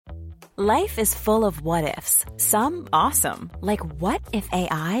Life is full of what-ifs. Some awesome, like what if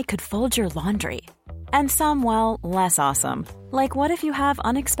AI could fold your laundry? And some, well, less awesome, like what if you have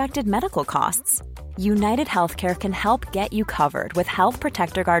unexpected medical costs? United Healthcare can help get you covered with Health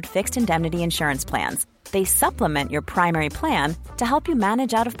Protector Guard fixed indemnity insurance plans. They supplement your primary plan to help you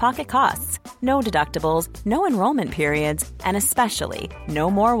manage out-of-pocket costs. No deductibles, no enrollment periods, and especially no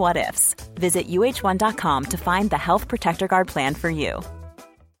more what-ifs. Visit uh1.com to find the Health Protector Guard plan for you.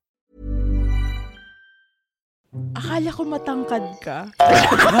 Akala ko matangkad ka.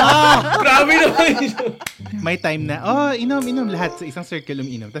 Grabe naman yun. May time na, inom lahat sa isang circle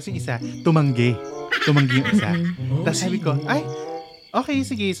uminom. Tapos yung isa, tumanggi yung isa. Tapos sabi ko, ay, okay,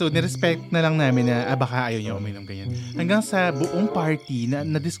 sige. So, nirespect na lang namin na baka ayaw niya uminom ganyan. Hanggang sa buong party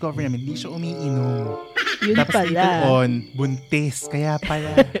na-discover namin, hindi siya umiinom. Yun tapos pala. later on, buntis. Kaya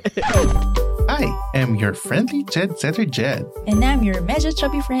pala. I am your friendly Jed Setter Jed. And I'm your medyo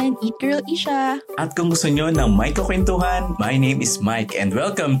chubby friend, Eat Girl Isha. At kung gusto nyo ng may kukwentuhan, my name is Mike and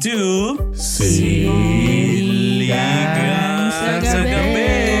welcome to Siligang sa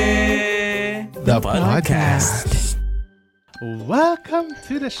Gabi, The podcast. Welcome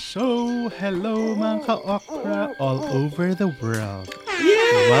to the show. Hello mga ka-okra all over the world.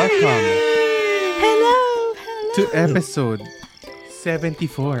 Welcome. Hello. To episode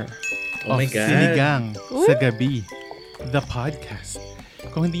 74 Oh my of God. Siligang sa Gabi, the podcast.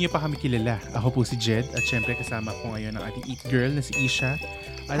 Kung hindi niyo pa kami kilala, ako po si Jed at syempre kasama ko ngayon ang ating Eat Girl na si Isha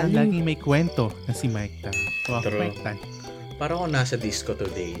at ang laging may kwento na si Mike Tan. True. Mike Tan. Parang ako nasa disco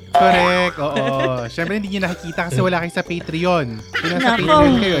today. Correct, oo. Syempre hindi niyo nakikita kasi wala kayo sa Patreon. Kung nasa Nako.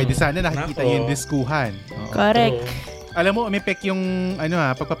 Patreon kayo, di sana nakikita Nako. niyo yung diskuhan. Oo. Correct. Alam mo, umipek yung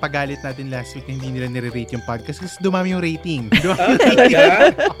pagpapagalit natin last week na hindi nila nire-rate yung podcast kasi dumami yung rating.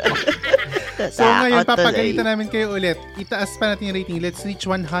 Talaga? So ngayon, Takot papagalitan tuloy. namin kayo ulit. Itaas pa natin yung rating. Let's reach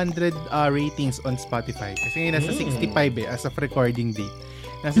 100 ratings on Spotify. Kasi ngayon, nasa 65 as of recording date.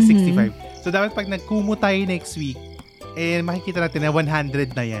 Nasa 65. So dapat pag nagkumo tayo next week, makikita natin na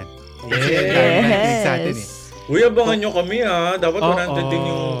 100 na yan. Kasi ang dami nakikinig sa atin Uy, abangan nyo kami ha. Dapat Oo. 100 din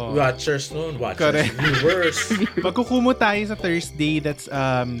yung watchers nun. Correct. Viewers. Magkukumo tayo sa Thursday, that's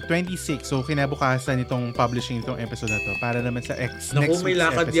 26. So kinabukasan itong publishing itong episode na to para naman sa next Naku, may week's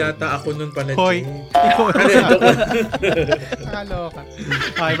lakad episode yata na. ako nun pala. Hoy, Jay. ikaw nakaloka.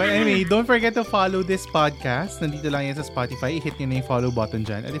 Okay, but anyway, don't forget to follow this podcast. Nandito lang yan sa Spotify. I-hit nyo na yung follow button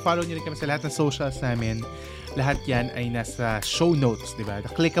dyan. At i-follow nyo rin kami sa lahat ng socials namin. Lahat yan ay nasa show notes, di ba?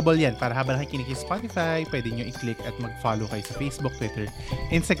 Clickable yan para habang nakikinig sa Spotify, pwede nyo i-click at mag-follow kayo sa Facebook, Twitter,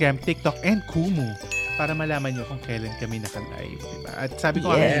 Instagram, TikTok, and Kumu para malaman nyo kung kailan kami naka-live, di ba? At sabi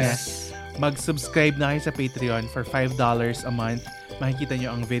ko kanina, mag-subscribe na kayo sa Patreon for $5 a month. Makikita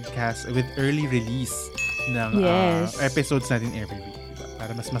nyo ang vidcast with early release ng episodes natin every week, diba?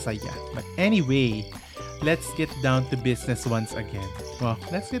 Para mas masaya. But anyway, let's get down to business once again.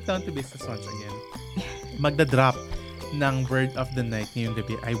 Magda-drop ng word of the night ngayong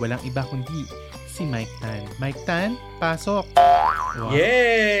gabi ay walang iba kundi si Mike Tan. Mike Tan, pasok! Wow.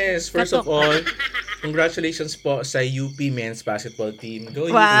 Yes! First of all, congratulations po sa UP men's basketball team. Go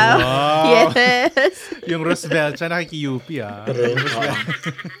UP! Wow. Yes. Yung Roosevelt, siya nakiki-UP True. Oo.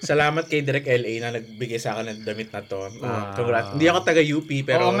 Salamat kay Direk LA na nagbigay sa akin ng damit na to. Congrats. Hindi ako taga-UP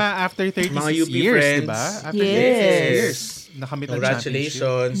pero Oo nga, after 36 mga UP years, friends. diba? After 36 Yes. years, nakamit ang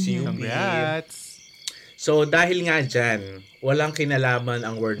congratulations, championship. UP. Congrats! So, dahil nga dyan, walang kinalaman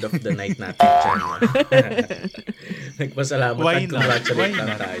ang word of the night natin dyan. No? Nagpasalamat Why at not? congratulate Why lang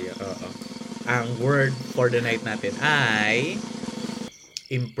not? tayo. Oo. Ang word for the night natin ay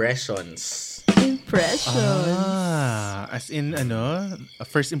impressions. Impression. As in,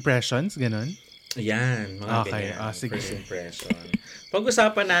 first impressions, ganun? Ayan, mga Okay, ganyan. sige. First impression.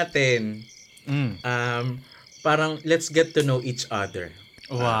 Pag-usapan natin, Mm. parang let's get to know each other.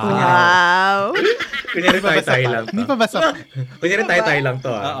 Wow. Kunyari tayo lang to. Hindi pa basa. Kunyari tayo lang to.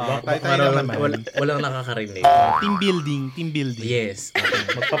 Oo, tayo lang naman. Walang nakakarinig. Team building. Yes.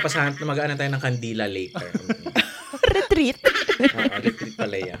 Mag-ano tayo ng kandila later. Retreat. Retreat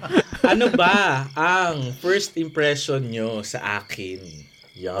pala yan. Ano ba ang first impression nyo sa akin?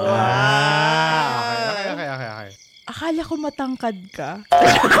 Yan. Okay. Akala ko matangkad ka.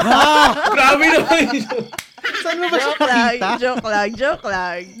 Grabe naman yun. Saan mo ba siya pakita? Joke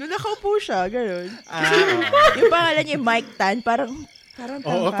lang. Doon nakaupo siya, gano'n. Oo. Yung pangalan niya, Mike Tan, parang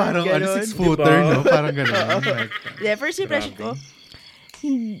tangkad, Parang gano'n. 6-footer, Diba? no? Parang gano'n. Yeah, first impression ko,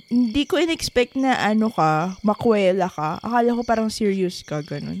 hindi ko in-expect na makwela ka. Akala ko parang serious ka,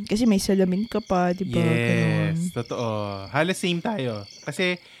 gano'n. Kasi may salamin ka pa, di ba? Yes, Gano'n. totoo. Halos same tayo.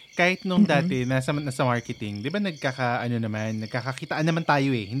 Kasi kahit nung dati, nasa marketing, di ba nagkakakitaan naman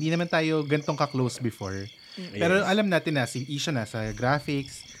tayo eh. Hindi naman tayo gantong ka-close before. Pero alam natin na, si Isha nasa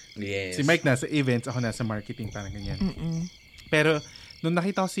graphics, si Mike nasa events, ako nasa marketing, parang ganyan. Pero, nung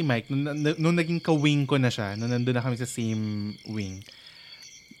nakita ko si Mike, nung naging ka-wing ko na siya, nung nandun na kami sa same wing,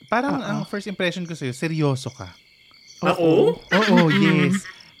 parang ang first impression ko sa'yo, seryoso ka. Ako? Oo, yes.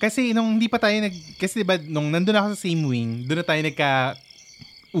 Kasi nung hindi pa tayo kasi diba, nung nandun ako sa same wing, doon na tayo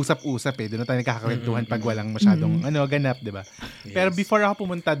usap-usap eh. Doon na tayo nagkakakwentuhan pag walang masyadong ganap, diba? Yes. Pero before ako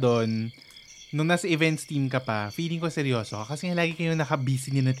pumunta doon, nung nasa events team ka pa, feeling ko seryoso ka. Kasi lagi kayong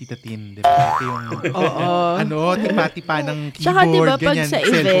naka-busy ni na Tita Tin, diba? Kayong, tipa-tipa ng keyboard, tsaka diba, pag ganyan, sa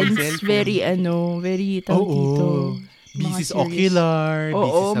events, very tawag dito. Busy sa ocular,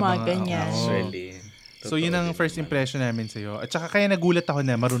 busy sa mga ganyan. So, yun ang first impression namin sa'yo. At saka kaya nagulat ako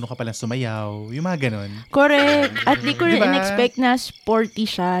na marunong ka palang sumayaw. Yung mga ganon. Correct. At di ko rin in-expect na sporty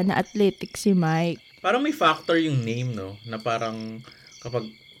siya, na athletic si Mike. Parang may factor yung name, no? Na parang kapag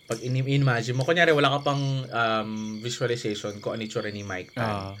in-imagine mo, kunyari wala ka pang visualization kung ano itsura ni Mike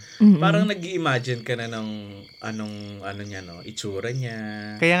Tan. Parang nag-i-imagine ka na ng anong niya, no? Itsura niya.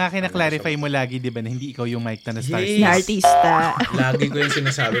 Kaya nga kina-clarify mo lagi, di ba, na hindi ikaw yung Mike Tan na star. Na artista. Lagi ko yung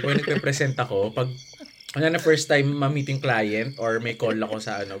sinasabi. Kung nagpe-present ako, pag na first time ma-meeting client or may call ako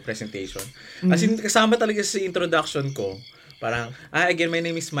sa presentation. As in, kasama talaga sa introduction ko. Parang, again, my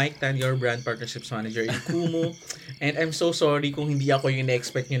name is Mike Tan, your brand partnerships manager in Kumu. And I'm so sorry kung hindi ako yung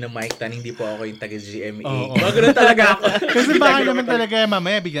na-expect nyo na Mike Tan, hindi po ako yung taga-GMA. Magano'n talaga ako. Kasi baka naman talaga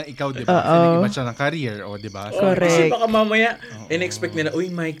mamaya biglang ikaw, di ba? Kasi nag-iba siya ng career, di ba? Correct. Kasi baka mamaya, in-expect nila, uy,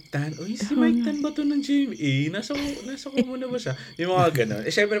 Mike Tan. Uy, si Mike Tan ba to ng GMA? Nasa Kumu na ba siya? Yung mga gano'n.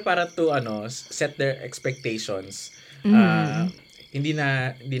 Siyempre, para to, set their expectations. Hindi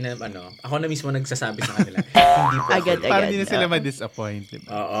na ako na mismo nagsasabi sa kanila. Hindi po. Agad. Para hindi na sila ma-disappoint.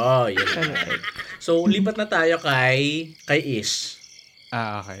 Diba? Oo, yun. So, lipat na tayo kay Ish.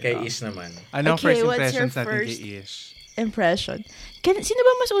 Okay. Kay Ish naman. Anong first impressions natin first kay Ish? Impression. Sino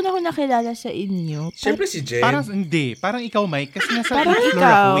ba mas una ko nakilala sa inyo? Siyempre si Jen. Parang ikaw, Mike, kasi nasa parang 8th floor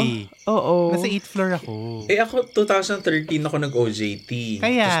ikaw. ako eh. Oo. Nasa 8th floor ako. Ako 2013 ako nag-OJT.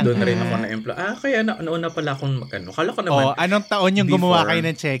 Kaya. Tapos doon na rin ako na-employ. Kaya nauna pala akong kala ko naman. Anong taon yung gumawa kayo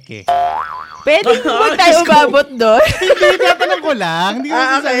ng cheque? Pwede ba tayo umabot doon? Hindi, tatanong ko lang. Hindi ko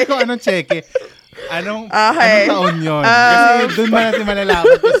sasabi ko anong cheque. Anong taon yun? Kasi doon ba natin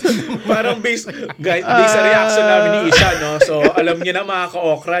malalaman? Parang based sa reaction namin ni Isha, no? So, alam niyo na mga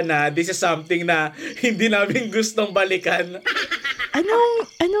ka-okra na this is something na hindi namin gustong balikan.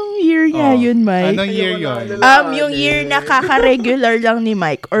 Anong year niya yun, Mike? Anong year yun? Yung year na kaka-regular lang ni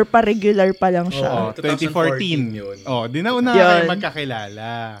Mike or pa-regular pa lang siya. 2014 yun. Di na una kayo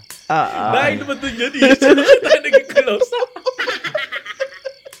magkakilala. Dahil naman doon yun, Isha. Tayo nag-close up.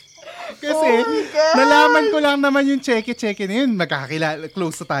 Kasi, nalaman ko lang naman yung cheque na yun. Magkakilala.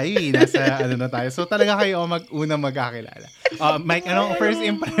 Close na tayo eh. Nasa na tayo. So, talaga kayo unang magkakilala. Mike, anong first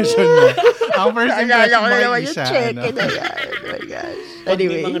impression mo? Ang first impression mo kay Isha. Yung cheque na yan. Oh my gosh.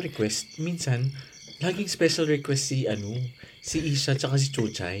 Anyway. May mga request, minsan, laging special request si Isha tsaka si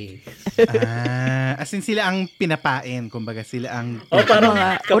Chuchay. As in sila ang pinapain. Kumbaga sila ang... parang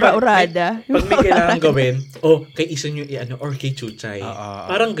ura-urada. Pag may kailangan gawin, kay Isha nyo or kay Chuchay.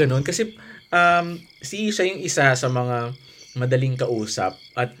 Parang ganun. Kasi si Isha yung isa sa mga madaling kausap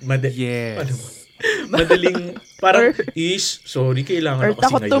at madaling parang sorry, kailangan ako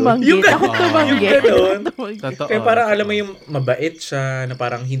kasi ngayon. Yung gano'n. Kaya parang alam mo yung mabait siya, na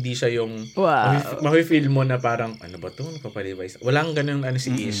parang hindi siya yung mafe-feel mo na parang, ano ba to? Napapalibay. Walang ganun si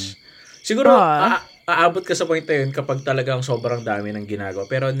Ish. Siguro, aabot ka sa point na yun kapag talagang sobrang dami ng ginagawa.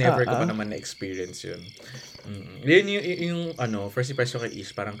 Pero never ko pa naman na-experience yun. Yun yung first impression kay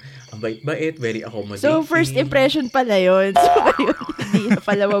Ish, parang ang bait-bait, very accommodating. So, first impression pala yun. So, hindi na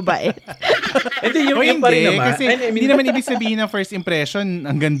pala mabait. Hindi, yung pa rin naman. Kasi hindi naman ibig sabihin ng first impression,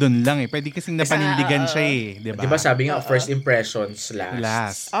 hanggang dun lang eh. Pwede kasing napanindigan siya eh. Diba sabi nga, first impressions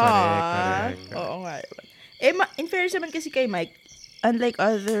last. Correct. Oo nga. In fairness naman kasi kay Mike, unlike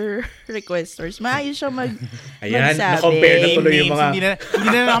other requesters, maayos siya magsabi. Ayan, na-compare na tuloy yung mga...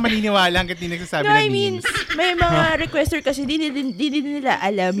 Hindi na ako maniniwala hanggat hindi nagsasabi ng names. May mga requester kasi di nila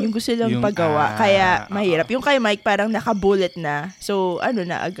alam yung gusto lang paggawa. Kaya mahirap. Yung kay Mike parang naka-bullet na. So,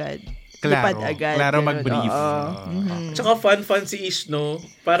 na agad. Lipad agad. Klaro mag-brief. Tsaka fun si Ish, no?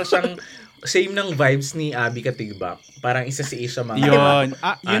 Para siyang same ng vibes ni Abby Katigbak. Parang isa si Ish sa mga...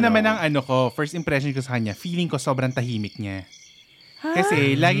 Yun naman ang first impression ko sa kanya. Feeling ko sobrang tahimik niya.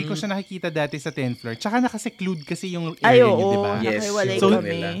 Kasi lagi ko siya nakikita dati sa 10th floor. Tsaka nakaseclude kasi yung area niya, di ba? Yes. So,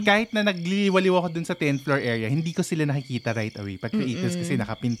 kahit na nagliliwaliw ako dun sa 10th floor area, hindi ko sila nakikita right away. Pag creators kasi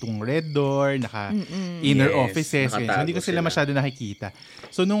nakapintong red door, inner offices. So, hindi ko sila masyado nakikita.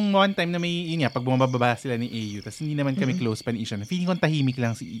 So, nung one time na may, yun nga, pag bumababa sila ni AU, tapos hindi naman kami close pa ni Isha, feeling ko tahimik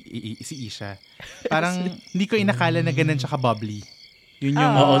lang si Isha. Parang hindi ko inakala na ganun siya ka-bubbly. Yun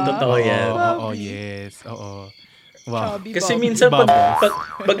yung... Oo, totoo yan. Oo, yes. Oo. Wow. Kasi minsan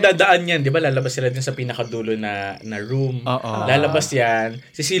pagdadaan yan, di ba, lalabas sila din sa pinakadulo na room. Lalabas yan,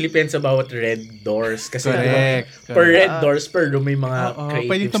 sisilip yan sa bawat red doors. Kasi per red doors, per room, may mga creatives din.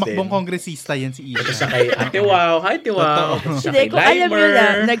 Pwede tumakbong kongresista yan si Isha. Sa kay Ate Wow, hi Ate Wow. Hindi ko alam nyo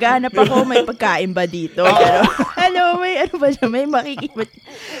lang, naghahanap ako, may pagkain ba dito? Pero, hello, may ano ba siya? May makikipot.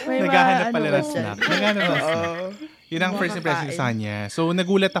 Naghahanap pala na snack. Naghahanap na snack. Yun ang first impression sa kanya. So,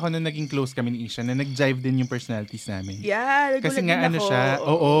 nagulat ako na naging close kami ni Isha, na nag-jive din yung personalities namin. Yeah, nagulat kasi nga din ano ako. siya,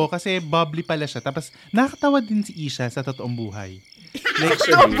 kasi bubbly pala siya. Tapos, nakakatawa din si Isha sa totoong buhay.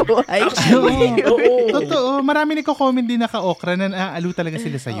 Actually, Totoo. Marami nagko-comment din naka-okra na naaalo talaga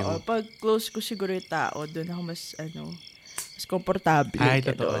sila sa'yo. Pag close ko siguro yung tao, doon ako mas komportable. Ay,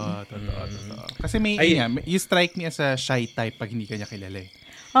 totoo. Kasi you strike me as a shy type pag hindi ka niya kilala eh.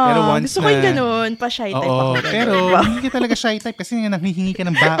 Pero once gusto ko yung ganun, pa-shy type ako. Pero hindi ka talaga shy type kasi nga nanghihingi ka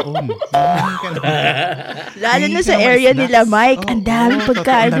ng baon. Lalo na sa area nila, Mike. Ang dami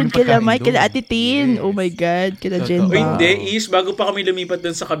pagkain doon kila Mike, kila Ate Tin. Oh my God, kila Jen. Hindi, bago pa kami lumipat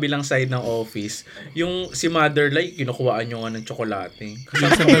doon sa kabilang side ng office, yung si Mother, like, kinukuhaan nyo nga ng tsokolate.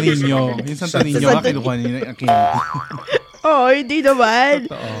 Yung Santo Niño, kinukuha niyo ng candy. Hindi naman.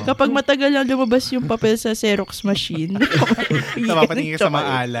 Kapag matagal lang lumabas yung papel sa Xerox machine. Napapatingin ka sa mga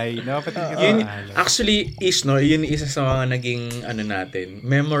alay. Actually, yun isa sa mga naging, natin,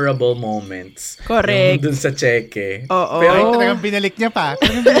 memorable moments. Correct. Yung dun sa cheque. Pero talagang binalik niya pa.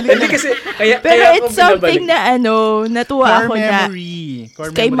 Hindi kasi, pero it's something na, natuwa ako na,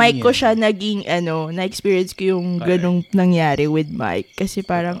 kay Mike ko siya naging, na-experience ko yung ganong nangyari with Mike. Kasi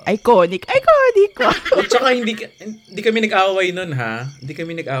parang, iconic ko. At saka, hindi kami nag-away nun, ha? Hindi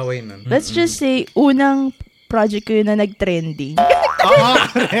kami nag-away nun. Let's just say, unang project ko yun na nag-trending.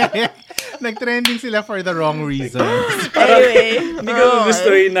 Nag-trending sila for the wrong reasons. Anyway. Hindi ko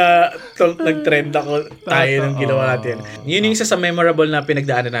gustuin na nag-trend tayo nung ginawa natin. Yun yung isa sa memorable na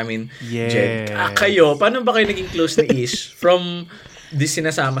pinagdaanan namin, Jed. Kayo, paano ba kayo naging close ni Ish? From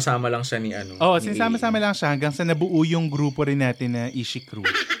sinasama-sama lang siya ni sinasama-sama lang siya hanggang sa nabuo yung grupo rin natin na Ishi Crew.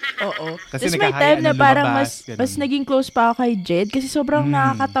 Kasi may time na parang mas naging close pa ako kay Jed kasi sobrang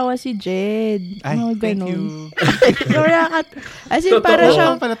nakakatawa si Jed. Ay, thank you. As in, para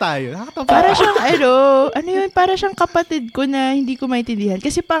siyang pala tayo. Para siyang para siyang kapatid ko na hindi ko maintindihan.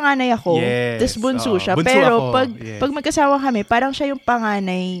 Kasi panganay ako, tapos bunso siya. Pero pag magkasama kami, parang siya yung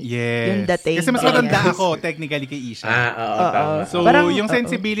panganay yung dating. Kasi mas matanda ako, technically kay Isha. So, parang, yung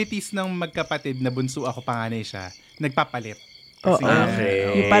sensibilities ng magkapatid na bunso ako, panganay siya, nagpapalit.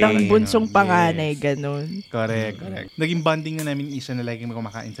 Yung parang bunsong panganay, ganun. Correct. Naging bonding na namin Isha na laging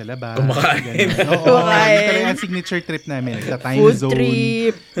kumakain sa labas. Kumakain. Talaga ang signature trip namin. Nagsa-time food zone.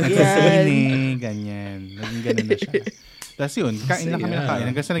 Trip. Nagsasine. Ganyan. Naging ganun na siya. Tapos yun, kain lang kami na kain.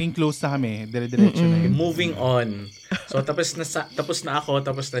 Hanggang sa naging close na kami. Dire-diretso na yun. Moving on. So, tapos na ako,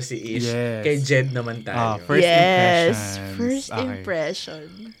 tapos na si Ish. Kay Jed naman tayo. First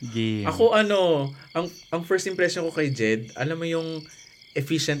impression. Game. Ako, ang first impression ko kay Jed, alam mo yung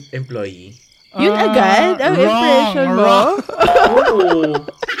efficient employee? Yun agad? Ang impression mo? Oo.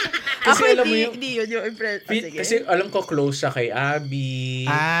 Kasi ako hindi yun yung impression. Kasi alam ko close siya kay Abby.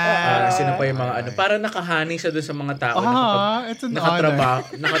 Sino pa yung mga para nakahaning siya dun sa mga tao na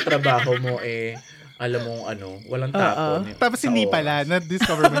kapag nakatrabaho mo alam mo walang tapon. Tapos hindi pala,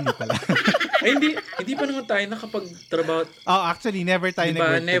 na-discover mo hindi pala. Ay, hindi pa naman tayo nakapagtrabaho. Actually, never tayo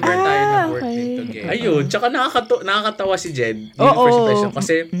nag-work. Never tayo nag-work together. Ayun, tsaka nakakatawa si Jed. Yung first impression.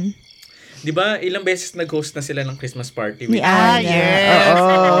 Kasi, di ba, ilang beses nag-host na sila ng Christmas party with Ana. Yes!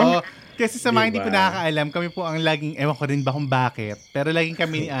 Kasi sa mga hindi po nakakaalam, kami po ang laging, ewan ko rin ba kung bakit, pero laging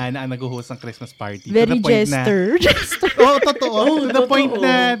kami ni Ana ang nag-host ng Christmas party. Very jester. Totoo. To the point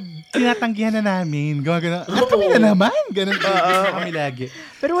na tinatanggihan na namin. Gano'n. Kami na naman. Gano'n kami lagi.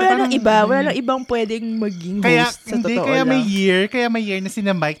 Pero wala nang iba. Wala nang ibang pwedeng maging host sa totoo kaya lang. Kaya may year na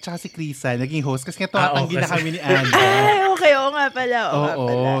sina Mike tsaka si Krisa naging host kasi nga tumatanggi na kami ni Ana. Okay. Oo nga pala.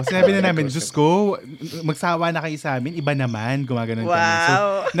 Sinabi na namin, Diyos ko, magsawa na kayo sa amin. Iba naman. Gumaganon kami. So,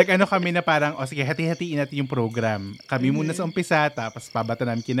 nag-ano kami namin na parang, sige, hati-hatiin natin yung program. Kami muna sa umpisa, tapos pabata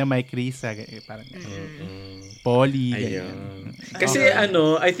namin kina Mike, Risa, parang Polly. Kasi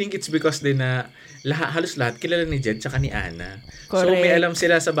I think it's because din na halos lahat kilala ni Jed tsaka ni Ana. Correct. So may alam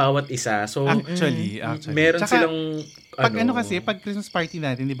sila sa bawat isa. So actually. Meron tsaka, silang pag Christmas party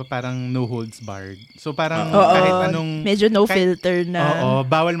natin, di ba parang no holds barred. So parang kahit anong... Medyo no filter na.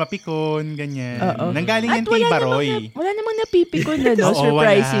 Bawal mapikon, ganyan. Nanggaling yan kay Baroy. Wala namang napipikon na, no?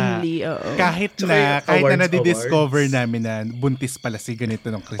 Surprisingly. Kahit na nadidiscover namin na buntis pala si ganito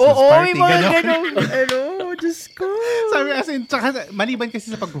ng Christmas party. May mga ganong, Diyos ko. Sabi tsaka maliban kasi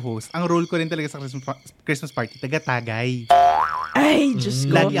sa pag-host, ang role ko rin talaga sa Christmas party, taga-tagay. Ay, Diyos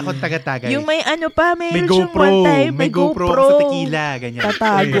ko. Lagi ako taga-tagay. Yung may may GoPro. May GoPro sa tequila, ganyan.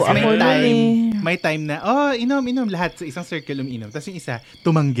 Tatago ako nun May time na, inom, lahat sa isang circle uminom. Tapos yung isa,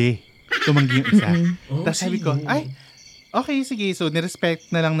 tumanggi yung isa. Tapos sabi ko, okay, sige. So, nirespect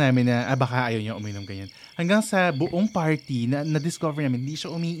na lang namin na baka ayaw niya uminom ganyan. Hanggang sa buong party, na-discover namin, hindi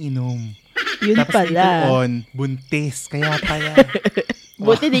siya umiinom. Yun tapos pala. Tapos buntis. Kaya pala.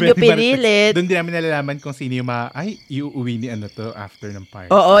 Buti din yung pinilit. Doon din namin nalalaman kung sino yung iuwi ni after ng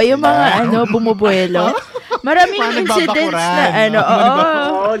party. Oo, yung mga bumubuelo. Maraming incidents na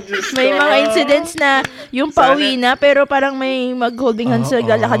may mga incidents na yung pauwi na pero parang may mag-holding hands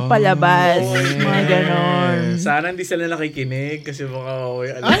naglalakad palabas. Mga ganon. Sana hindi sila nakikinig kasi baka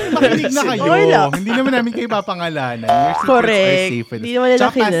makinig na kayo. Hindi naman namin kayo papangalanan. Correct. Hindi naman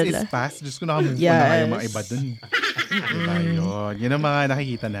nila kilala. Pass is pass. Diyos ko nakamove na kayo mga iba dun. Diba yun? Yun ang mga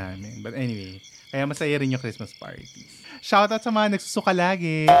nakikita namin. But anyway, kaya masaya rin yung Christmas parties. Shoutout sa mga nagsusuka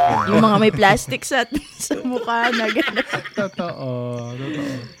lagi. Yung mga may plastic sa mukha na gano'n. Totoo.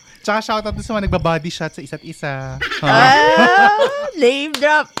 Tsaka shoutout sa mga nagbabody shot sa isa't isa. Name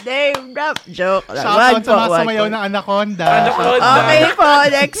drop. Joke lang. Shoutout sa mga sumayaw ng Anaconda. Okay po,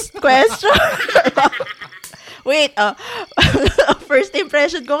 next question. Wait, first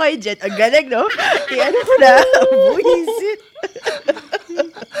impression ko kay Jet, ang galing, no? Iyan ko na, buhisit.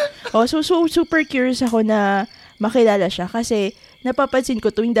 So super curious ako na makilala siya kasi napapansin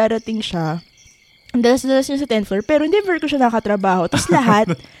ko tuwing darating siya, ang dalas-dalas niya sa 10th floor, pero never ko siya nakatrabaho. Tapos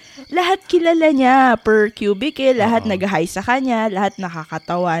lahat kilala niya per cubicle, lahat nag-hi sa kanya, lahat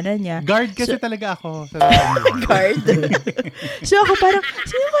nakakatawanan niya. Guard kasi talaga ako. Guard. So ako parang,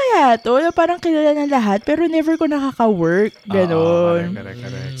 sino kaya to? Parang kilala ng lahat, pero never ko nakaka-work. Ganon.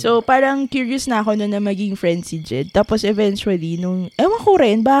 So parang curious na ako na maging friend si Jed. Tapos eventually, ewan ko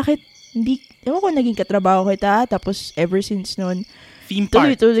rin, bakit ewan ko naging katrabaho kita. Tapos ever since noon,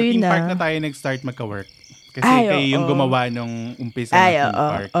 tuloy-tuloy na. Sa theme park na tayo nag-start magka-work. Kasi kayo yung gumawa nung umpisa ng theme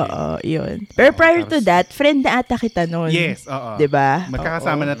park. Yun. Pero prior to that, friend na ata kita nun. Yes, oo. Diba?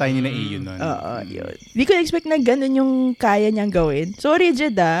 Magkakasama na tayo ni na Ayon nun. Yun. Di ko expect na ganun yung kaya niyang gawin. Sorry,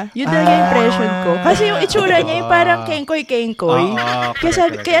 Jed, Yun talaga yung impression ko. Kasi yung itsura niya yung parang kengkoy-kengkoy.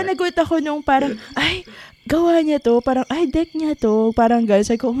 Kaya nagulat ako nung parang, gawa niya to, parang, deck niya to, parang gano'n.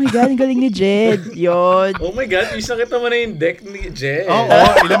 Sabi ko, oh my God, ang galing ni Jed. Yun. Oh my God, isa kita mo na yung deck ni Jed.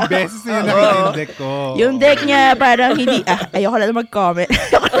 Ilang beses na yung deck ko. Yung deck niya, parang hindi, ayoko na mag-comment.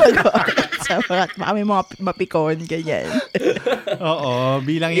 Sa baka may mga mapikon, ganyan.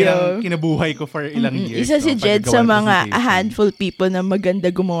 Bilang ilang kinabuhay ko for ilang years. Isa si Jed sa mga handful people na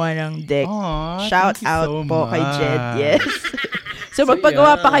maganda gumawa ng deck. Shout out po kay Jed. Yes. So,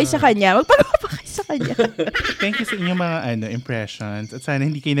 magpagawa pa kayo sa kanya. Thank you sa inyong mga impressions. At sana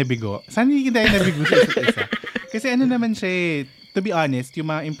hindi kayo nabigo. Sana hindi kayo nabigo sa isa't isa. Kasi naman siya, to be honest, yung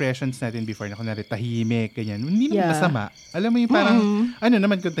mga impressions natin before na kunwari tahimik, ganyan, hindi naman masama. Alam mo yung parang,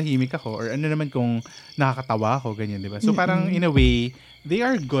 naman kung tahimik ako or naman kung nakakatawa ako, ganyan, di ba? So parang in a way, they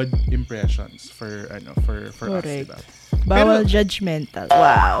are good impressions for us, di ba? Bawal judgmental.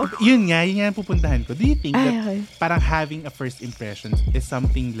 Wow. Yun nga ang pupuntahan ko. Do you think that parang having a first impression is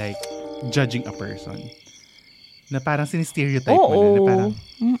something like judging a person? Na parang sinistereotype mo na parang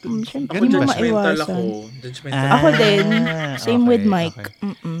ganun ba siya? Judgmental ako din. Same with Mike.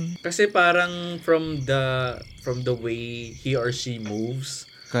 Okay. Kasi parang from the way he or she moves,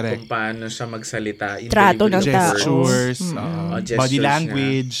 correct, kung paano siya magsalita, trato ng gestures, body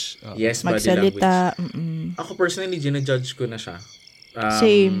language, yes, magsalita. Body language. Ako personally, ginajudge ko na siya.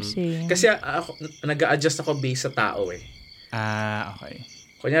 Same. Kasi ako, nag-a-adjust ako based sa tao okay.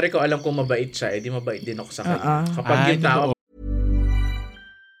 Kunyari ko alam kong mabait siya, di mabait din ako sa kanya. Kapag yung tao...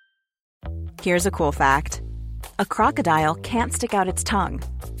 Here's a cool fact. A crocodile can't stick out its tongue.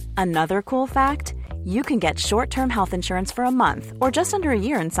 Another cool fact, you can get short-term health insurance for a month or just under a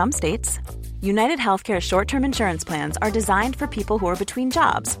year in some states. United Healthcare short-term insurance plans are designed for people who are between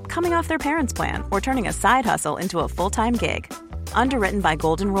jobs, coming off their parents' plan, or turning a side hustle into a full-time gig. Underwritten by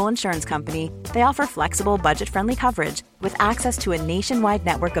Golden Rule Insurance Company, they offer flexible, budget-friendly coverage with access to a nationwide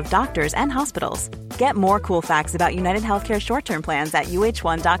network of doctors and hospitals. Get more cool facts about United Healthcare short-term plans at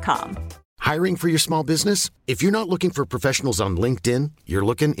uh1.com. Hiring for your small business? If you're not looking for professionals on LinkedIn, you're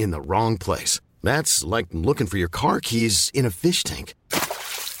looking in the wrong place. That's like looking for your car keys in a fish tank.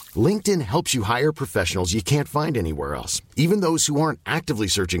 LinkedIn helps you hire professionals you can't find anywhere else, even those who aren't actively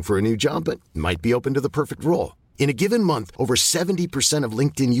searching for a new job but might be open to the perfect role. In a given month, over 70% of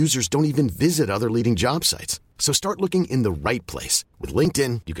LinkedIn users don't even visit other leading job sites. So start looking in the right place. With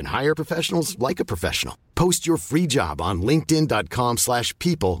LinkedIn, you can hire professionals like a professional. Post your free job on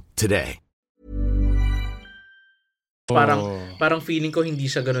linkedin.com/people today. Parang feeling ko hindi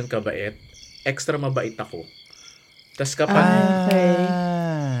siya ganoon kabait. Extra mabait ako. Tas kapag...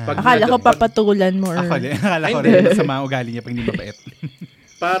 Akala ko papatulan mo. Akala ko rin sa mga ugali niya pag hindi mabait.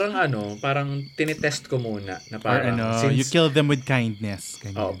 Parang tinitest ko muna na parang since, you kill them with kindness.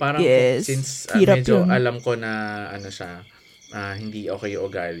 Parang since medyo alam ko na siya, hindi okay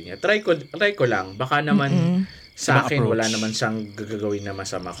yung ugali niya. Try ko lang. Baka naman sa akin wala naman siyang gagawin na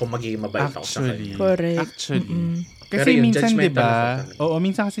masama kung magiging mabait ako sa kanya. Correct. Actually. Kasi minsan, diba,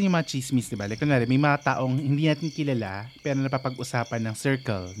 minsan kasi yung mga chismis, diba? Like, kunwari, may mga taong hindi natin kilala, pero napapag-usapan ng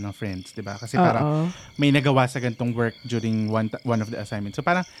circle ng friends, diba? Kasi parang may nagawa sa gantong work during one of the assignments. So,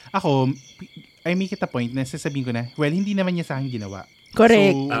 parang ako, I make it a point na sasabihin ko na, well, hindi naman niya sa akin ginawa.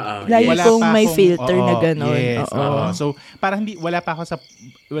 Correct. So, lagi kong may filter na gano'n. Yes. So, parang wala pa ako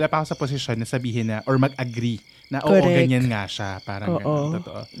sa posisyon na sabihin na, or mag-agree na ganyan nga siya. Parang gano'n.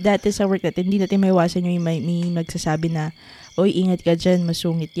 Totoo. Dati sa work natin, hindi natin maiwasan yung may magsasabi na, oy, ingat ka dyan,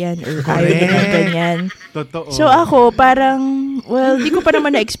 masungit yan, or ayaw ng ganyan. Totoo. So ako, parang, well, di ko pa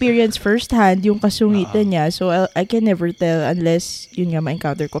naman na-experience firsthand yung kasungitan niya. So I can never tell unless yun nga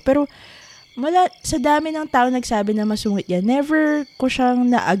ma-encounter ko. Pero, sa dami ng tao nagsabi na masungit yan, never ko siyang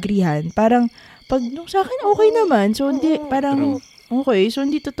na-agreehan. Parang, pag nung sa akin, okay naman. So, hindi, parang, okay. So,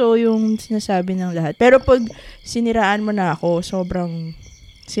 hindi totoo yung sinasabi ng lahat. Pero pag siniraan mo na ako, sobrang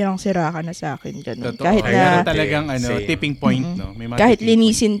sirang-sira ka na sa akin. Ganun. Kahit na talagang tipping point, no? May kahit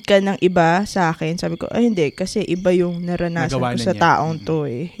linisin ka ng iba sa akin, sabi ko, ay hindi, kasi iba yung naranasan ko sa taong to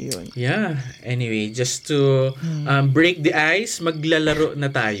eh. Yun. Yeah. Anyway, just to break the ice, maglalaro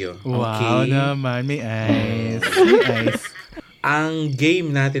na tayo. Wow naman, may ice. May ice. Ang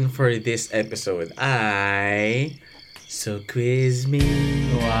game natin for this episode ay So Quiz Me.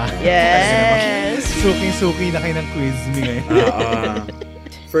 Wow. Yes! Suking-suki na kayo ng quiz me ngayon.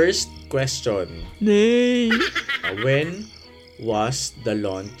 First question. Nay. When was the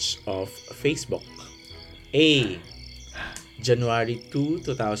launch of Facebook? A. January 2,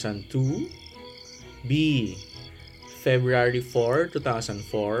 2002. B. February 4,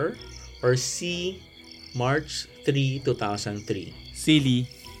 2004. Or C. March 3, 2003. Silly.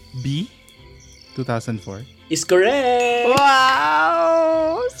 B. 2004. Is correct!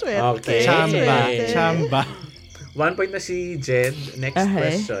 Wow! Swerte. Okay. Chamba. 1 point na si Jed. Next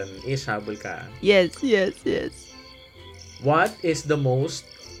question is habol ka. Yes. What is the most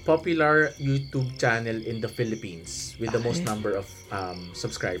popular YouTube channel in the Philippines with the most number of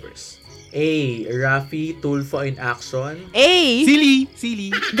subscribers? A. Rafi Tulfo in Action. A.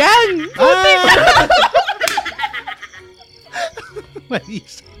 Silly. Gang! Mali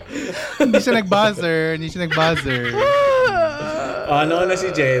siya. Hindi siya nag-buzzer. Ano na si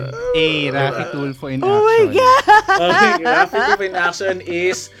Jed? A. Rafi Tulfo in Action. Oh my God! Okay, Rafi Tulfo in Action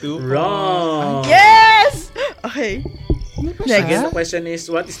is wrong. Yes! Okay. Next, the question is,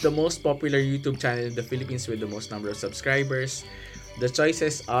 what is the most popular YouTube channel in the Philippines with the most number of subscribers? The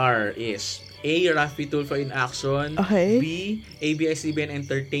choices is A. Rafi Tulfo in Action. Okay. B. ABS-CBN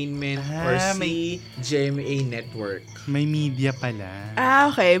Entertainment. Or C. GMA Network. May media pala.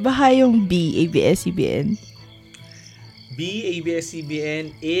 Okay. Baka yung B. ABS-CBN. B.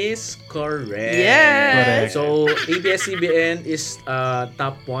 ABS-CBN is correct. Yes! So, ABS-CBN is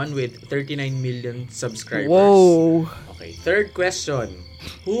top 1 with 39 million subscribers. Whoa! Okay, third question.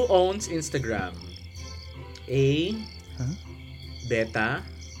 Who owns Instagram? A. Beta.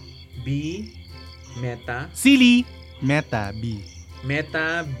 B. Meta. Silly. Meta. B.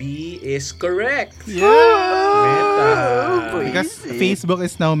 Meta. B is correct. Yeah! Meta. Because Facebook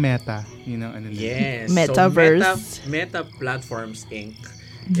is now Meta. You know, Yes. Metaverse. So Meta Platforms Inc.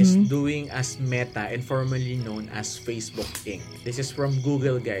 is doing as Meta and formerly known as Facebook Inc. This is from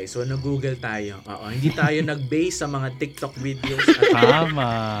Google, guys. So, nag-Google tayo. Hindi tayo nag-base sa mga TikTok videos. Tama.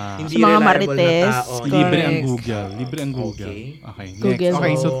 Hindi mga reliable marites. na tao. Libre ang Google. Okay. Okay, next. Google.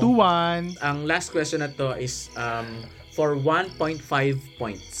 Okay, so 2-1. Ang last question na to is, for 1.5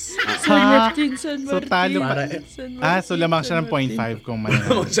 points. San Martin. So, talo pa. So lamang siya ng 0.5 kung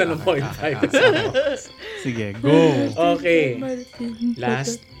mananalo. Lamang siya ng 0.5. Sige, go. Okay.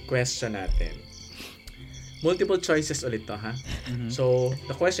 Last question natin. Multiple choices ulit to, ha? So,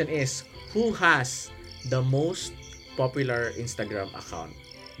 the question is, who has the most popular Instagram account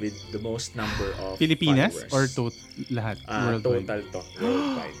with the most number of Pilipinas followers? or lahat? Total to.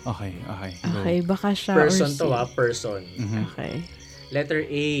 Worldwide. Okay. Go. Okay, baka siya Person or to, person. Okay. Letter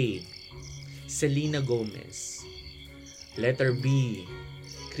A, Selena Gomez. Letter B,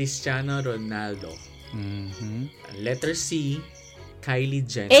 Cristiano Ronaldo. Letter C, Kylie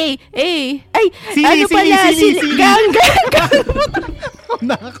Jenner. Ay! Ano pala? Gang!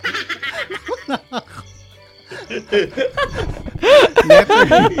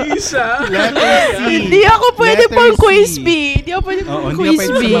 Hindi ako pwede pang quiz B. Hindi ako pwede pang quiz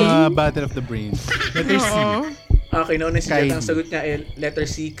B. Hindi ako pwede sa mga Battle of the Brains. Letter C. Okay, nauna si Jet. Ang sagot niya ay letter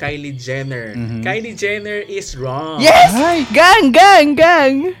C, Kylie Jenner. Kylie Jenner is wrong. Yes! Gang!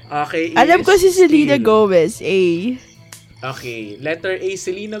 Okay. Alam ko si Selena Gomez. A. Okay. Letter A,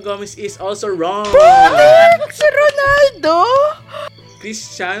 Selena Gomez is also wrong. Si Ronaldo?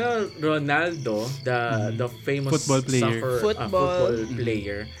 Cristiano Ronaldo, the famous football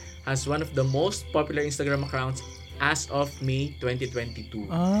player, has one of the most popular Instagram accounts as of May 2022.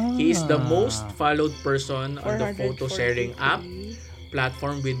 He is the most followed person on the photo sharing app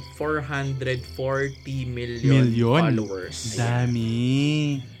platform with 440 million followers.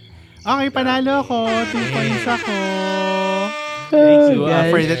 Dami. Okay, panalo ako. 2 points ako. Thank you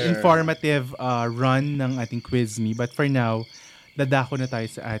for that informative run ng ating Quiz Me. But for now, dadako na tayo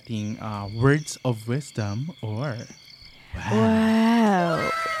sa ating words of wisdom or wow.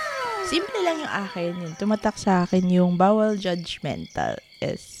 Simple lang yung akin yun. Tumatak sa akin yung bawal judgmental.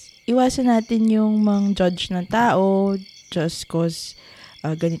 Yes. Iwasan natin yung mang-judge ng tao just cause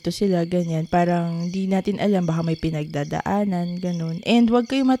ganito sila, ganyan. Parang di natin alam, baka may pinagdadaanan, ganun. And wag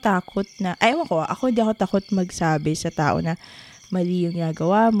kayong matakot na, ako hindi ako takot magsabi sa tao na mali yung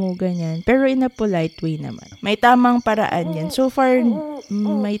ginagawa mo, ganyan. Pero in a polite way naman. May tamang paraan yan. So far,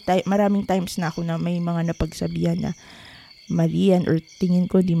 maraming times na ako na may mga napagsabihan na mali yan or tingin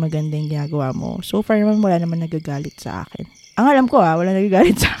ko di maganda yung ginagawa mo. So far naman, wala naman nagagalit sa akin. Ang alam ko wala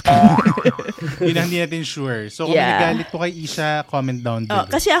nagagalit sa akin. Hindi natin sure. So kung nagagalit po kay Isha, comment down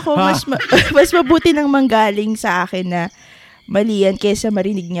below. Kasi ako, mas mabuti nang manggaling sa akin na mali yan kesa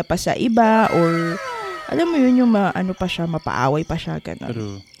marinig niya pa sa iba or alam mo yun, yung pa siya, mapaaway pa siya, gano'n.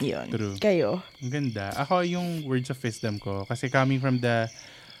 True. Yun. True. Kayo? Ang ganda. Ako yung words of wisdom ko, kasi coming from the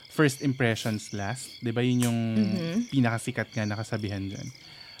first impressions last, di ba yun yung pinakasikat nga nakasabihan dyan.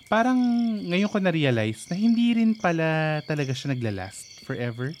 Parang ngayon ko na-realize na hindi rin pala talaga siya naglalast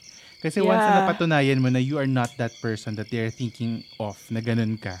forever. Kasi once na napatunayan mo na you are not that person that they are thinking of, na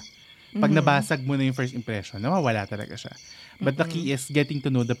ganun ka, pag nabasag mo na yung first impression, nawawala talaga siya. But the key is getting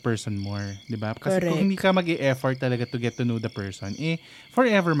to know the person more, di ba? Kasi kung hindi ka mag-e-effort talaga to get to know the person,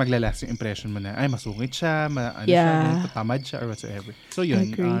 forever maglalast yung impression mo na, masungit siya, siya, tamad siya, or whatsoever. So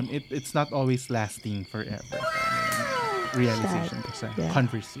yun, it's not always lasting forever. Realization kasi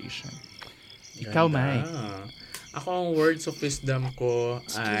conversation. Ikaw, Mai. Ako, ang words of wisdom ko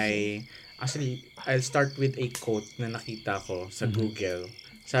ay, actually, I'll start with a quote na nakita ko sa Google.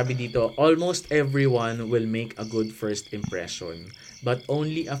 Sabi dito, almost everyone will make a good first impression, but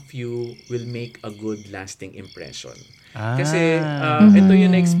only a few will make a good lasting impression. Kasi ito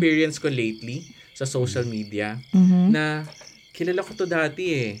yung na-experience ko lately sa social media na kilala ko to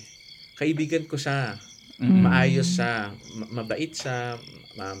dati kaibigan ko siya. Maayos siya, mabait siya,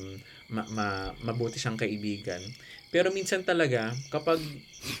 mabuti siyang kaibigan. Pero minsan talaga, kapag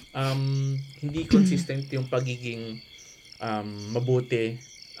hindi consistent yung pagiging mabuti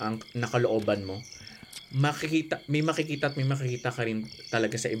ang nakalooban mo, may makikita ka rin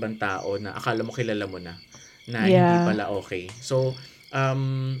talaga sa ibang tao na akala mo kilala mo na hindi pala okay. So,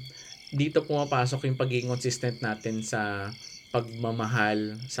 dito pumapasok yung pagiging consistent natin sa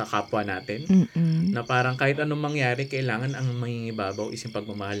pagmamahal sa kapwa natin. Na parang kahit anong mangyari, kailangan ang mangingibabaw is yung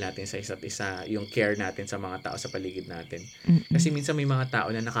pagmamahal natin sa isa't isa, yung care natin sa mga tao sa paligid natin. Kasi minsan may mga tao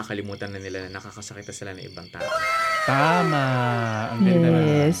na nakakalimutan na nila na nakakasakit na sila ng ibang tao. Tama! Ang ganda na.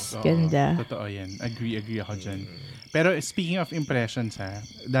 Yes, ganda. Totoo yan. Agree ako dyan. Pero speaking of impressions,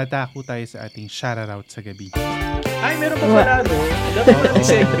 dadako tayo sa ating shoutout sa gabi. Ay, meron pa pala, no? Daming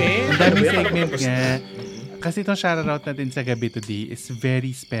segment. Daming segment nga. Kasi itong shoutout natin sa gabi today is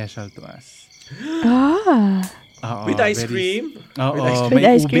very special to us. With ice cream? Oo,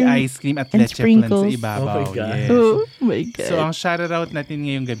 may ube ice cream at leche flan sa ibabaw. Oh my God. Yes. Oh my God. So, ang shoutout natin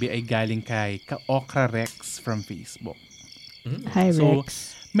ngayong gabi ay galing kay Ka-Okra Rex from Facebook. Hi, so,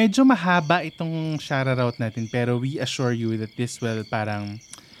 Rex. Medyo mahaba itong shoutout natin pero we assure you that this will parang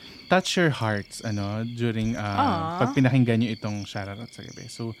touch your hearts during pag pinakinggan nyo itong shoutout sa gabi.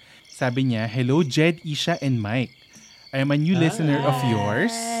 So, sabi niya, hello Jed, Isha, and Mike. I am a new listener of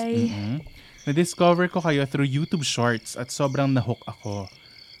yours. Na-discover ko kayo through YouTube Shorts at sobrang nahook ako.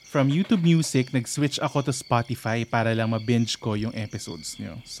 From YouTube Music, nag-switch ako to Spotify para lang ma-binge ko yung episodes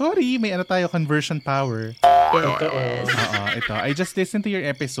nyo. Sorry, may tayo conversion power. Ito. I just listened to your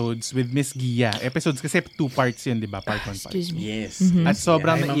episodes with Miss Gia. Episodes kasi 2 parts yun, di ba? Part 1, part 2. Excuse me. Yes. At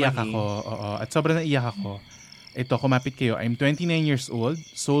sobrang naiyak ako. At sobrang naiyak ako. Ito, kumapit kayo. I'm 29 years old,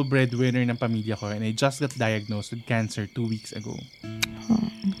 sole breadwinner ng pamilya ko, and I just got diagnosed with cancer 2 weeks ago.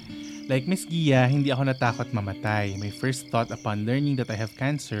 Like Miss Gia, hindi ako natakot mamatay. My first thought upon learning that I have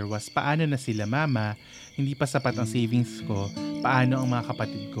cancer was paano na sila mama, hindi pa sapat ang savings ko, paano ang mga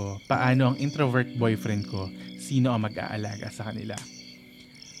kapatid ko, paano ang introvert boyfriend ko, sino ang mag-aalaga sa kanila.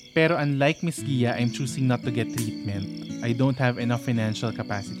 Pero unlike Miss Gia, I'm choosing not to get treatment. I don't have enough financial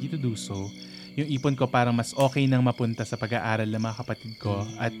capacity to do so. Yung ipon ko parang mas okay nang mapunta sa pag-aaral ng mga kapatid ko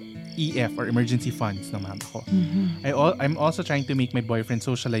at EF or emergency funds ng mama ko. I'm also trying to make my boyfriend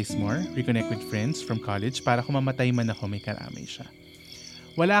socialize more, reconnect with friends from college para kung mamatay man ako may karamay siya.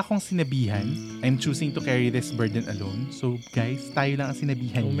 Wala akong sinabihan. I'm choosing to carry this burden alone. So guys, tayo lang ang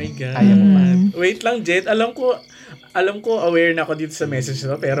sinabihan. Oh my God. Kaya mo pa. Wait lang, Jed. Alam ko aware na ako dito sa message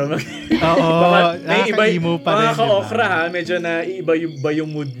na pero may iba pa rin. Mga ka-okra ha, medyo na iba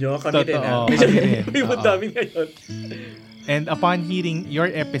yung mood nyo. Kami rin ha. Medyo iba yung mood namin ngayon. And upon hearing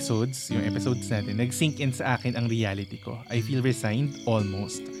your episodes, yung episodes natin, nag-sink in sa akin ang reality ko. I feel resigned,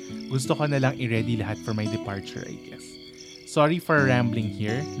 almost. Gusto ko na lang i-ready lahat for my departure, I guess. Sorry for rambling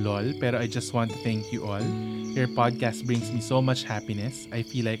here, lol, pero I just want to thank you all. Your podcast brings me so much happiness. I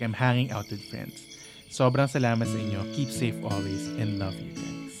feel like I'm hanging out with friends. Sobrang salamat sa inyo. Keep safe always and love you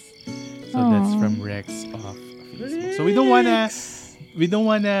guys. So that's from Rex of Facebook. So we don't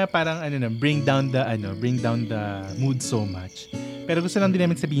wanna parang bring down the mood so much. Pero gusto lang din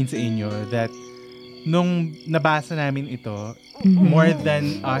namin sabihin sa inyo that nung nabasa namin ito, more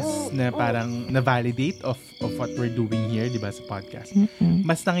than us na parang na-validate of what we're doing here, di ba, sa podcast,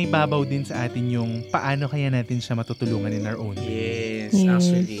 mas nangibabaw din sa atin yung paano kaya natin siya matutulungan in our own way. Yes,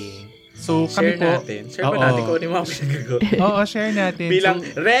 actually. So, share kami po, natin. Share ba natin kung ano yung mga pinagago? Oo, share natin. Bilang,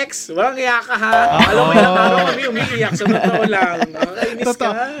 so, Rex, walang iyak ka ha. Alam mo yung kami umiiyak sa totoo lang. Nakakainis ka.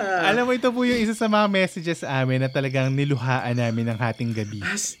 Alam mo, ito po yung isa sa mga messages sa amin na talagang niluhaan namin ng hating gabi.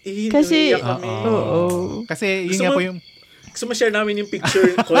 As in, kasi, umiiyak kami. Kasi yun nga po yung... Gusto mo share namin yung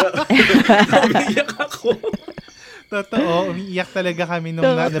picture ko? Umiiyak ako. Totoo, umiiyak talaga kami nung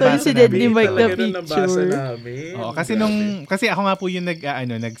nabasa namin. Kasi ako nga po yung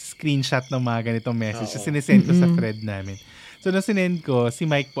nag-screenshot ng mga ganitong message. Sinesend ko sa thread namin. So, nung sinend ko, si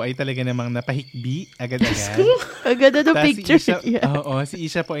Mike po ay talaga namang napahikbi agad-agad. Agad na picture. Si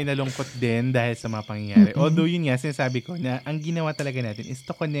Isha po ay nalungkot din dahil sa mga pangyayari. Although yun nga, sinasabi ko na ang ginawa talaga natin is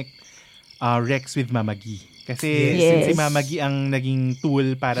to connect Rex with Mama G. Kasi since si Mama G ang naging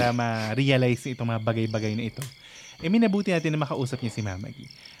tool para ma-realize itong mga bagay-bagay na ito, minabuti natin na makausap niya si Mama G.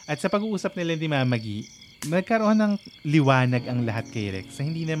 At sa pag-uusap nila ni Mama G, nagkaroon ng liwanag ang lahat kay Rex. So,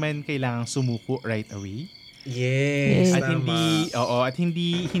 hindi naman kailangang sumuko right away. Yes. At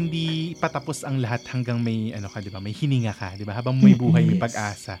hindi patapos ang lahat hanggang may di ba? May hininga ka, di ba? Habang may buhay, may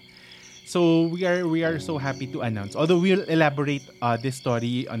pag-asa. So we are so happy to announce. Although we'll elaborate this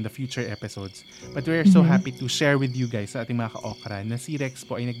story on the future episodes, but we are so happy to share with you guys sa ating mga ka-okra na si Rex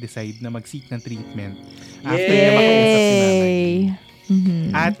po ay nag-decide na mag-seek ng treatment after niya makausap si Mama G.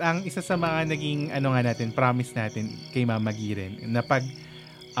 At ang isa sa mga naging natin, promise natin kay Mama G rin, na pag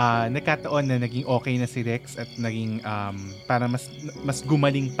nagkataon na naging okay na si Rex at naging para mas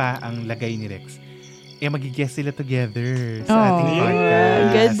gumaling pa ang lagay ni Rex, mag-guest sila together sa ating podcast.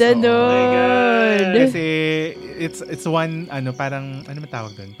 Ganda nun. Kasi it's one, parang, ano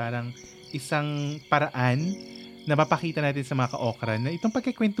matawag doon? Parang isang paraan na mapakita natin sa mga ka-okra na itong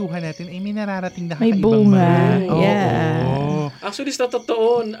pagkikwentuhan natin ay may nararating na kakaibang mga. Yeah. Actually, sa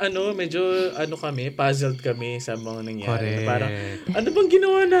totoo, medyo, kami, puzzled kami sa mga nangyari. Correct. Parang, ano bang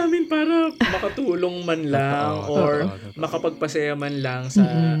ginawa namin para makatulong man lang or makapagpasaya man lang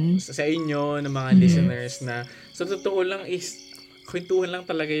sa inyo, ng mga listeners na sa totoo lang is kwentuhan lang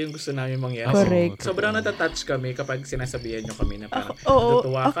talaga yung gusto namin mangyari. Correct. Sobrang natatouch kami kapag sinasabihan nyo kami na parang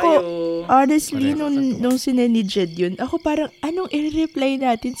natutuwa kayo. Honestly, nung sinend ni Jed yun, ako parang, anong i-reply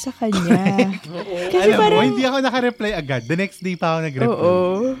natin sa kanya? Kasi alam parang, mo, hindi ako naka-reply agad. The next day pa ako nag-reply.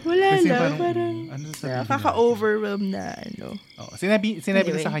 Wala kasi lang. Parang nakaka-overwhelm na Sinabi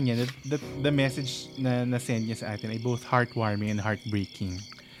ko sa kanya that the message na send niya sa atin ay both heartwarming and heartbreaking.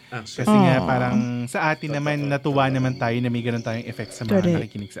 Kasi nga parang sa atin naman natuwa naman tayo na may ganun tayong effect sa mga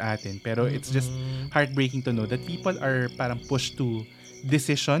nakikinig sa atin. Pero it's just heartbreaking to know that people are parang pushed to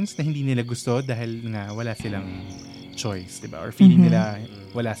decisions na hindi nila gusto dahil nga wala silang choice, diba? Or feeling nila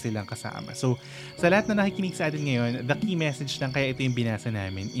wala silang kasama. So, sa lahat na nakikinig sa atin ngayon, the key message lang kaya ito yung binasa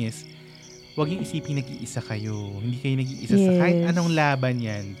namin is huwag yung isipin nag-iisa kayo. Hindi kayo nag-iisa sa kahit anong laban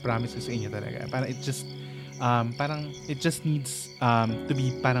yan. Promise ko sa inyo talaga. Parang it just needs to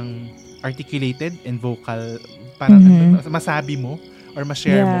be parang articulated and vocal, parang masabi mo or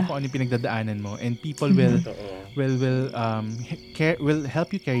ma-share mo kung ano yung pinagdadaanan mo, and people will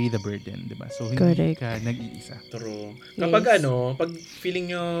help you carry the burden, diba? So hindi ka nag-iisa. True. Kapag pag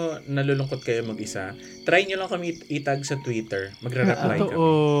feeling nyo nalulungkot kayo mag-isa, try nyo lang kami itag sa Twitter, magre-reply kami.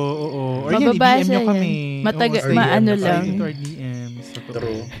 Oo. Or yan, i-DM nyo kami. Maano lang.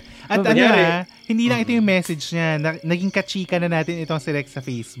 True. At hindi lang ito yung message niya. Naging kachika na natin itong si Rex sa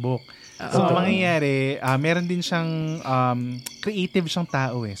Facebook. So, ang mangyayari, meron din siyang creative siyang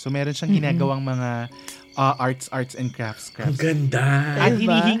tao eh. So, meron siyang ginagawang mga arts and crafts. Ang ganda. At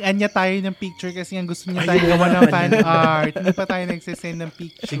hinihingan niya tayo ng picture kasi ang gusto niya tayo gawa ng fan art. Hindi pa tayo nagsisend ng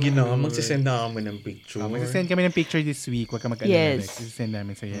picture. Sige na, magsisend na kami ng picture. Magsisend kami ng picture this week. Huwag ka mag-alala. Magsisend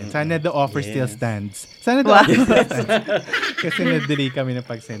namin sa yan. Sana the offer still stands. Kasi na-delay kami ng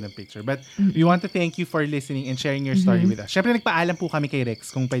pag-send ng picture. But we want to thank you for listening and sharing your story with us. Syempre, nagpaalam po kami kay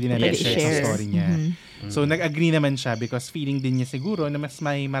Rex kung pwede namin share yung story niya. So, nag-agree naman siya because feeling din niya siguro na mas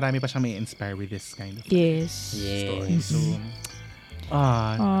marami pa siyang may inspire with this kind of story. So,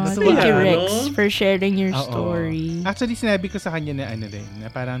 thank you, Rex, for sharing your story. Actually, sinabi ko sa kanya na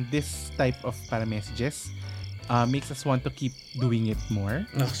parang this type of messages makes us want to keep doing it more.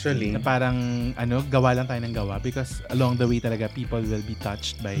 Actually. Na parang, gawa lang tayo ng gawa because along the way talaga, people will be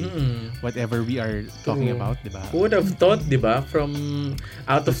touched by whatever we are talking about, diba? Who would have thought, diba? From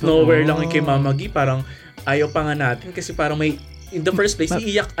out of nowhere lang kay Mama G, parang ayaw pa nga natin kasi parang may, in the first place,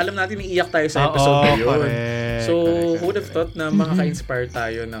 alam natin iiyak tayo sa episode na yun. So, who would have thought na makaka-inspire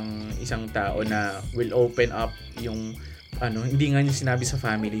tayo ng isang tao na will open up yung hindi nga niya sinabi sa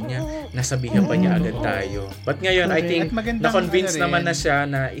family niya, nasabihan pa niya agad tayo. But ngayon, I think, na-convince naman na siya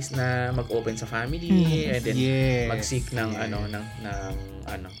na mag-open sa family and then mag-seek ng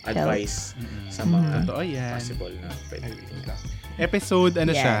advice sa mga possible na pwede. Episode,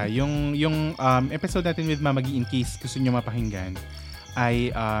 siya, yung episode natin with Mama G, in case gusto nyo mapakinggan,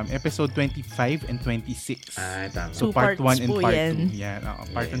 ay episode 25 and 26. Tama. So part 1 and part 2. Yan,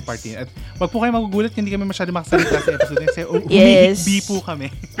 part 1, part 2. At wag po kayo magugulat, hindi kami masyado makasalita sa episode kasi humihikbi po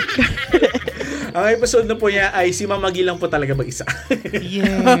kami. Ang episode na po niya ay si Mama G lang po talaga mag-isa.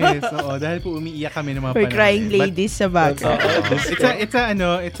 Yes. Dahil po umiiyak kami ng mga panahon. For crying ladies sa background.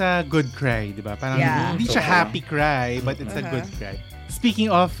 It's a good cry, di ba? Parang hindi siya happy cry, but it's a good cry.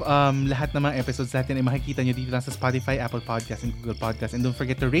 Speaking of lahat ng mga episodes natin ay makikita nyo dito lang sa Spotify, Apple Podcast, and Google Podcast. And don't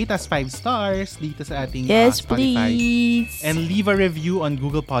forget to rate us 5 stars dito sa ating Spotify. Please. And leave a review on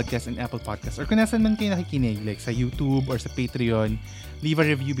Google Podcast and Apple Podcast. Or kung nasan man kayo nakikinig, like sa YouTube or sa Patreon, leave a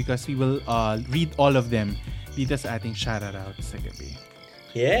review because we will read all of them dito sa ating shout-out sa gabi.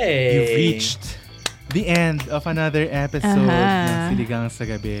 Yay! You've reached the end of another episode ng Siligang sa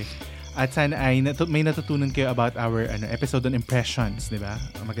Gabi. At sana ay may natutunan kayo about our episode on impressions, di ba?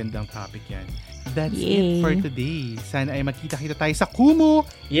 Magandang topic yan. That's it for today. Sana ay makita-kita tayo sa Kumu.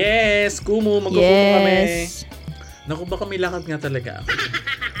 Yes! Kumu! Mag-Kumu kami. Naku, baka may lakad nga talaga ako.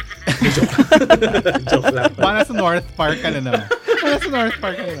 Joke lang. Nasa North Park ka na naman.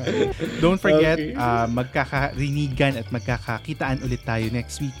 Don't forget, magkakarinigan at magkakakitaan ulit tayo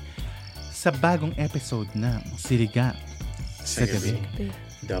next week sa bagong episode ng Siligang sa Gabi.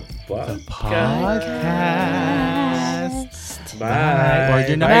 The podcast. Bye.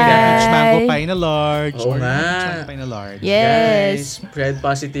 Order na kayo peach mango pie na large. Pie na large. Yes. Spread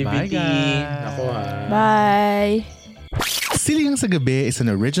positivity. Ako Bye. Siligang sa Gabi is an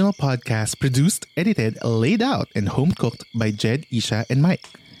original podcast produced, edited, laid out, and home-cooked by Jed, Isha, and Mike.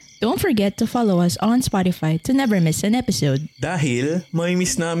 Don't forget to follow us on Spotify to never miss an episode. Dahil may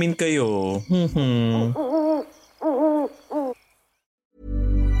miss namin kayo.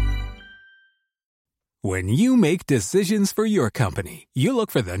 When you make decisions for your company, you look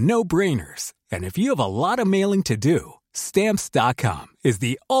for the no-brainers. And if you have a lot of mailing to do, Stamps.com is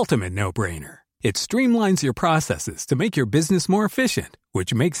the ultimate no-brainer. It streamlines your processes to make your business more efficient,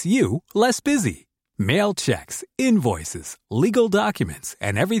 which makes you less busy. Mail checks, invoices, legal documents,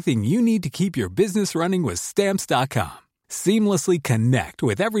 and everything you need to keep your business running with Stamps.com. Seamlessly connect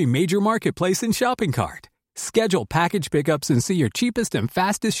with every major marketplace and shopping cart. Schedule package pickups and see your cheapest and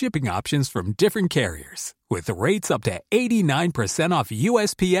fastest shipping options from different carriers, with rates up to 89% off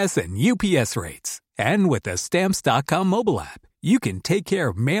USPS and UPS rates. And with the Stamps.com mobile app, you can take care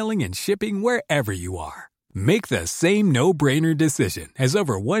of mailing and shipping wherever you are. Make the same no-brainer decision as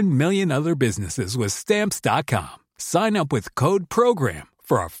over 1 million other businesses with Stamps.com. Sign up with code PROGRAM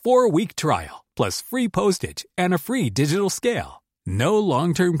for a 4-week trial, plus free postage and a free digital scale. No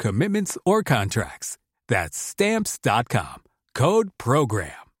long-term commitments or contracts. That's Stamps.com. Code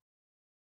PROGRAM.